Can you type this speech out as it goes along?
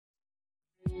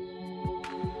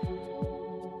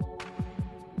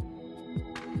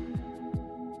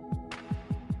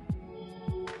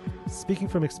Speaking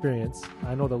from experience,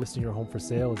 I know that listing your home for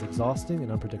sale is exhausting and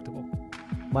unpredictable.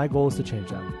 My goal is to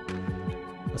change that.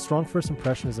 A strong first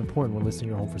impression is important when listing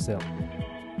your home for sale.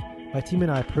 My team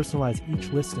and I personalize each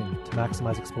listing to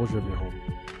maximize exposure of your home.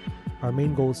 Our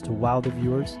main goal is to wow the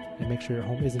viewers and make sure your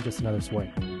home isn't just another swing.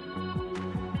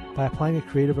 By applying a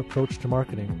creative approach to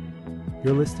marketing,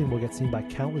 your listing will get seen by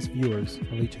countless viewers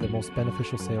and lead to the most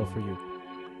beneficial sale for you.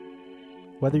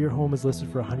 Whether your home is listed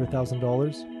for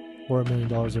 $100,000 or $1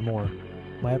 million or more,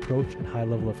 my approach and high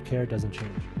level of care doesn't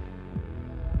change.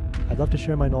 I'd love to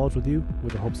share my knowledge with you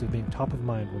with the hopes of being top of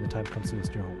mind when the time comes to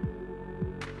list your home.